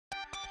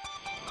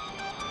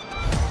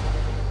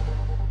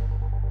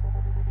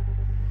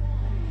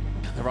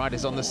The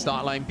riders on the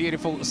start line.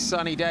 Beautiful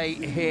sunny day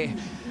here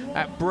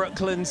at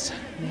Brooklands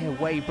near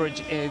Weybridge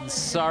in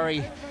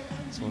Surrey.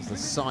 This was the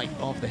site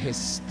of the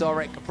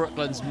historic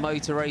Brooklands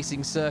motor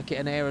racing circuit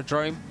and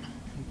aerodrome.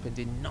 Opened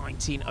in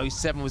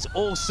 1907, was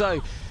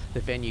also the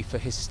venue for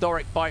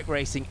historic bike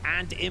racing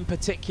and in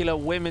particular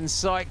women's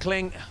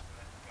cycling.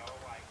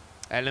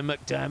 Ellen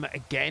McDermott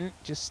again,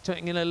 just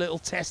taking in a little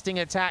testing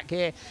attack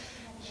here.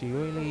 She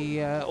really,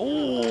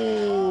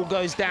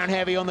 goes down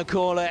heavy on the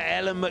corner.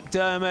 Ellen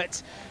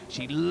McDermott,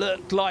 she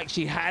looked like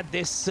she had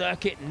this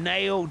circuit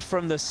nailed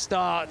from the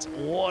start.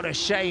 What a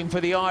shame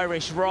for the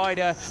Irish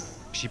rider.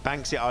 She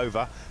banks it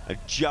over and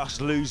just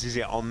loses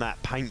it on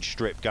that paint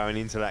strip going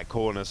into that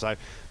corner. So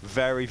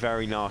very,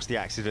 very nasty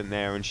accident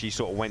there, and she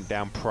sort of went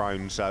down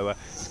prone. So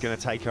it's going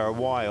to take her a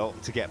while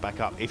to get back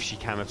up, if she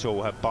can at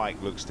all. Her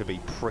bike looks to be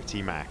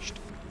pretty mashed.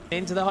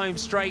 Into the home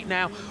straight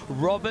now.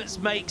 Roberts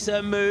makes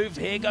her move.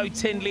 Here go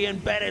Tindley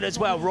and Bennett as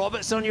well.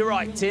 Roberts on your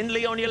right,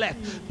 Tindley on your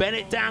left.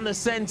 Bennett down the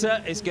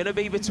centre. It's going to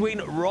be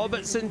between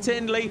Roberts and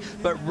Tindley,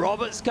 but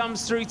Roberts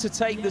comes through to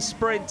take the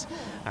sprint.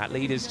 At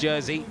leader's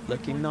jersey,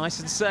 looking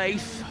nice and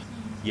safe.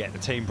 Yeah, the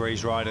Team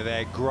Breeze rider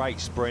there, great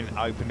sprint,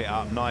 opened it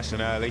up nice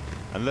and early.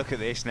 And look at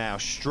this now,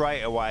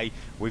 straight away,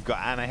 we've got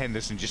Anna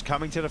Henderson just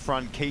coming to the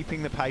front,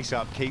 keeping the pace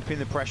up, keeping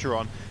the pressure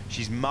on.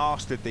 She's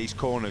mastered these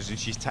corners and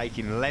she's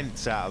taking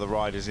lengths out of the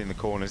riders in the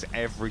corners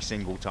every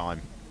single time.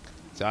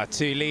 So our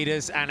two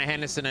leaders, Anna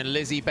Henderson and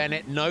Lizzie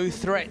Bennett, no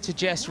threat to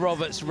Jess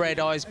Roberts'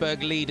 red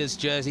iceberg leader's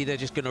jersey. They're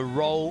just going to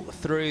roll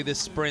through the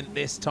sprint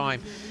this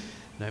time.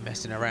 No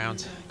messing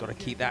around, got to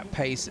keep that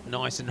pace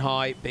nice and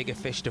high, bigger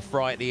fish to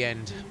fry at the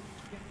end.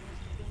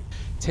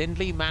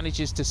 Tindley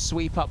manages to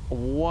sweep up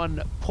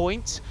 1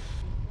 point.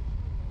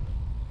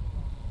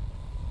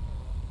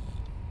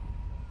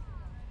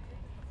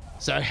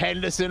 So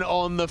Henderson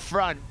on the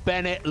front,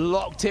 Bennett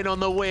locked in on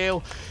the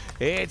wheel.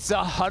 It's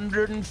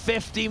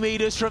 150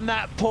 meters from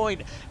that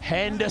point.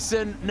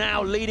 Henderson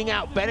now leading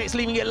out. Bennett's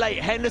leaving it late.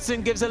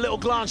 Henderson gives a little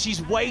glance.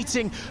 She's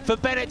waiting for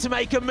Bennett to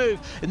make a move.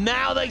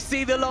 Now they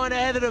see the line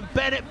ahead of them.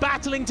 Bennett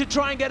battling to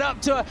try and get up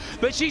to her,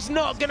 but she's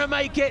not going to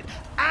make it.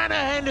 Anna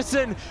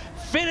Henderson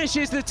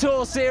finishes the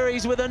Tour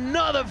Series with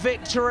another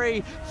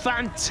victory.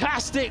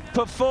 Fantastic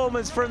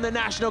performance from the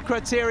National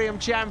Criterium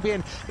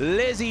champion,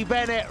 Lizzie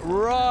Bennett,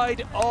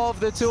 ride of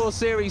the Tour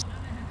Series.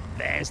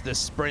 There's the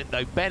sprint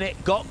though.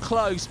 Bennett got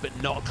close, but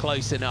not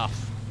close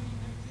enough.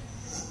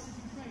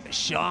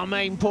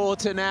 Charmaine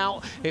Porter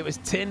now. It was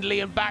Tindley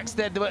and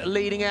Backstead that were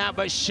leading out,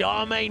 but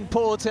Charmaine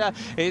Porter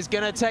is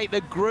going to take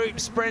the group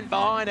sprint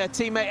behind her.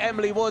 Teammate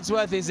Emily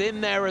Wadsworth is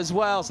in there as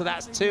well, so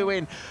that's 2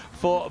 in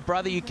for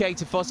Brother UK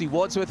Tifosi.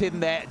 Wadsworth in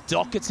there.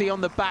 Doherty on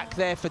the back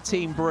there for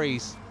Team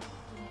Breeze.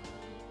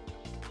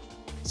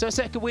 So a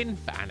second win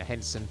for Anna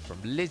Henderson from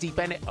Lizzie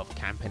Bennett of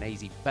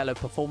Campinese Velo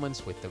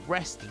Performance, with the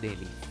rest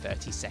nearly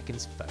 30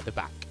 seconds further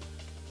back.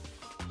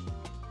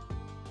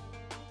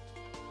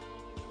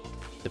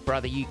 The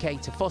Brother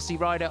UK Tifosi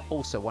rider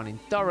also won in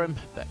Durham,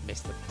 but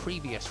missed the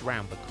previous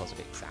round because of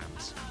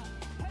exams.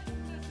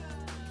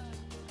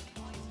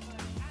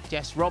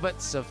 Jess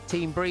Roberts of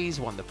Team Breeze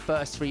won the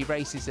first 3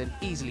 races and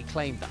easily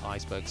claimed the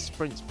Iceberg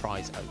Sprints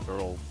prize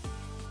overall.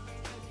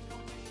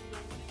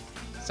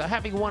 So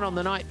having won on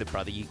the night, the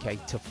Brother UK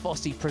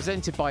Tifosi,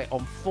 presented by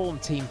On Form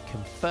team,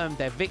 confirmed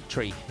their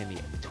victory in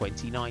the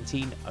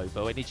 2019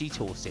 Ovo Energy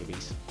Tour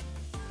Series.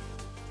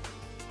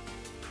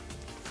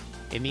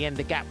 In the end,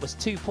 the gap was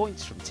 2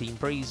 points from Team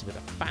Breeze, with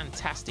a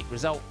fantastic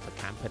result for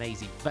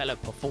Campinese Velo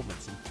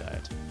Performance in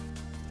third.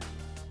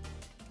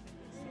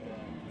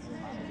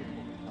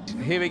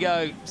 Here we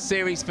go,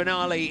 series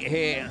finale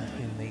here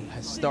in the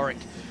historic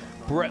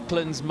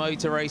Brooklands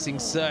motor racing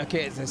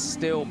circuit. It's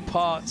still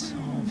part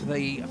of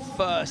the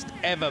first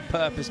ever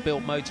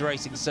purpose-built motor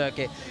racing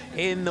circuit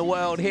in the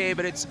world here,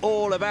 but it's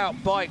all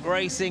about bike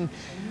racing.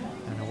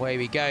 And away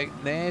we go.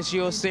 There's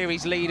your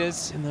series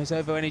leaders in those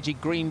Ovo Energy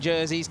green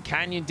jerseys.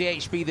 Canyon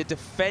DHB, the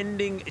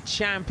defending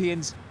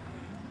champions.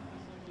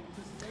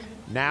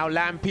 Now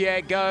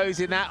Lampierre goes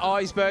in that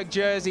iceberg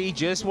jersey. He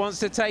just wants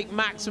to take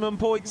maximum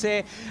points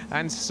here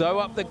and sew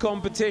up the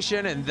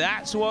competition, and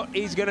that's what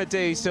he's going to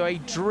do. So a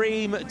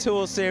dream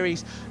Tour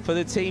Series for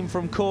the team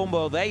from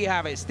Cornwall. There you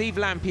have it. Steve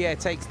Lampierre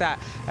takes that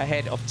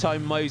ahead of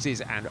Tom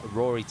Moses and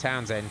Rory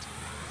Townsend.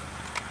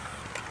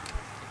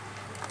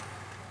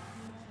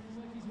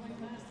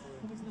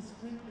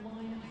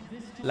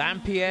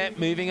 Lampierre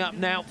moving up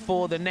now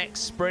for the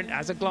next sprint.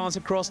 As a glance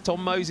across,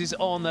 Tom Moses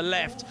on the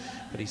left,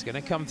 but he's going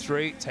to come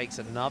through, takes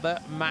another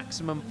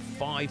maximum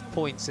 5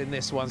 points in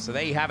this one. So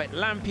there you have it.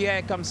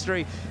 Lampierre comes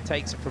through,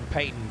 takes it from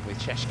Peyton, with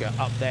Cheshka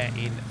up there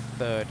in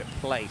third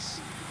place.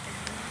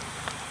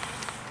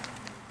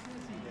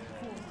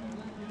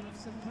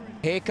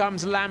 Here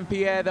comes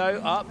Lampierre,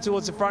 though, up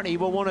towards the front. He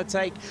will want to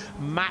take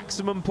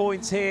maximum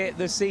points here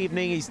this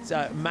evening. He's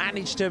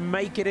managed to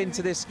make it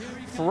into this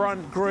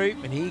front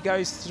group, and he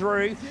goes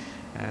through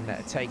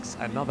and takes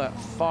another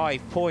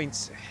 5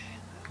 points.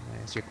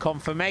 There's your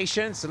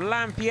confirmation. So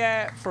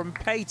Lampierre from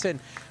Peyton,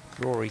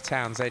 Rory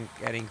Townsend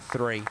getting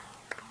 3.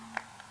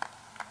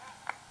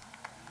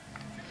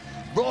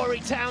 Rory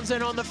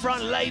Townsend on the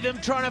front,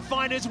 Latham trying to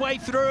find his way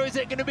through. Is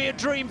it going to be a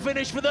dream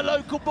finish for the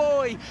local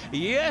boy?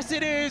 Yes,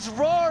 it is.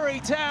 Rory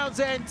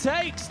Townsend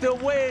takes the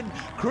win.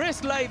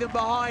 Chris Latham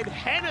behind,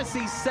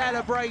 Hennessy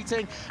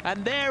celebrating,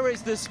 and there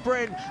is the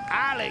sprint.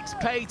 Alex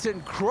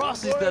Payton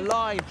crosses the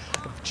line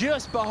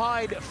just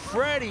behind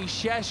Freddie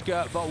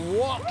Sheshka, but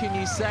what can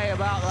you say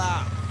about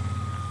that?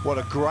 What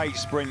a great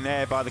sprint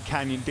there by the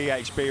Canyon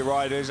DHB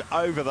riders.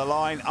 Over the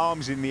line,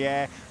 arms in the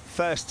air,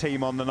 first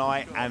team on the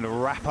night,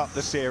 and wrap up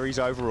the series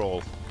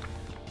overall.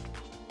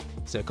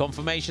 So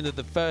confirmation of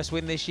the first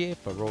win this year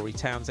for Rory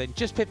Townsend,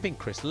 just pipping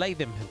Chris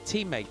Latham and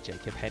teammate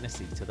Jacob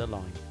Hennessy to the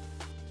line.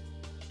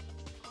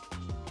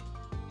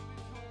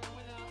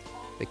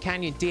 The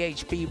Canyon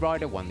DHB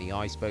rider won the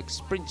Iceberg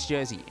Sprints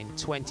jersey in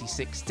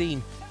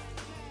 2016.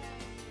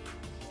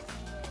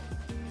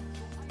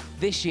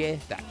 This year,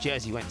 that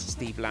jersey went to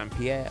Steve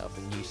Lampierre of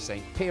the new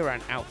St.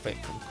 Piran outfit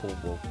from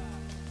Cornwall.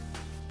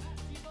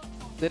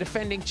 The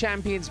defending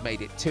champions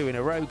made it 2 in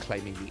a row,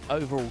 claiming the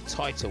overall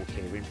title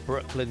here in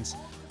Brooklands.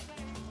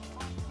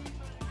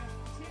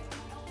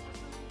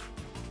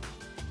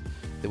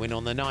 The win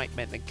on the night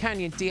meant that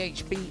Canyon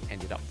DHB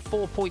ended up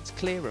 4 points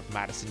clear of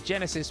Madison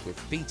Genesis, with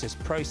Vitus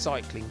Pro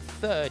Cycling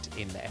third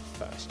in their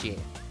first year.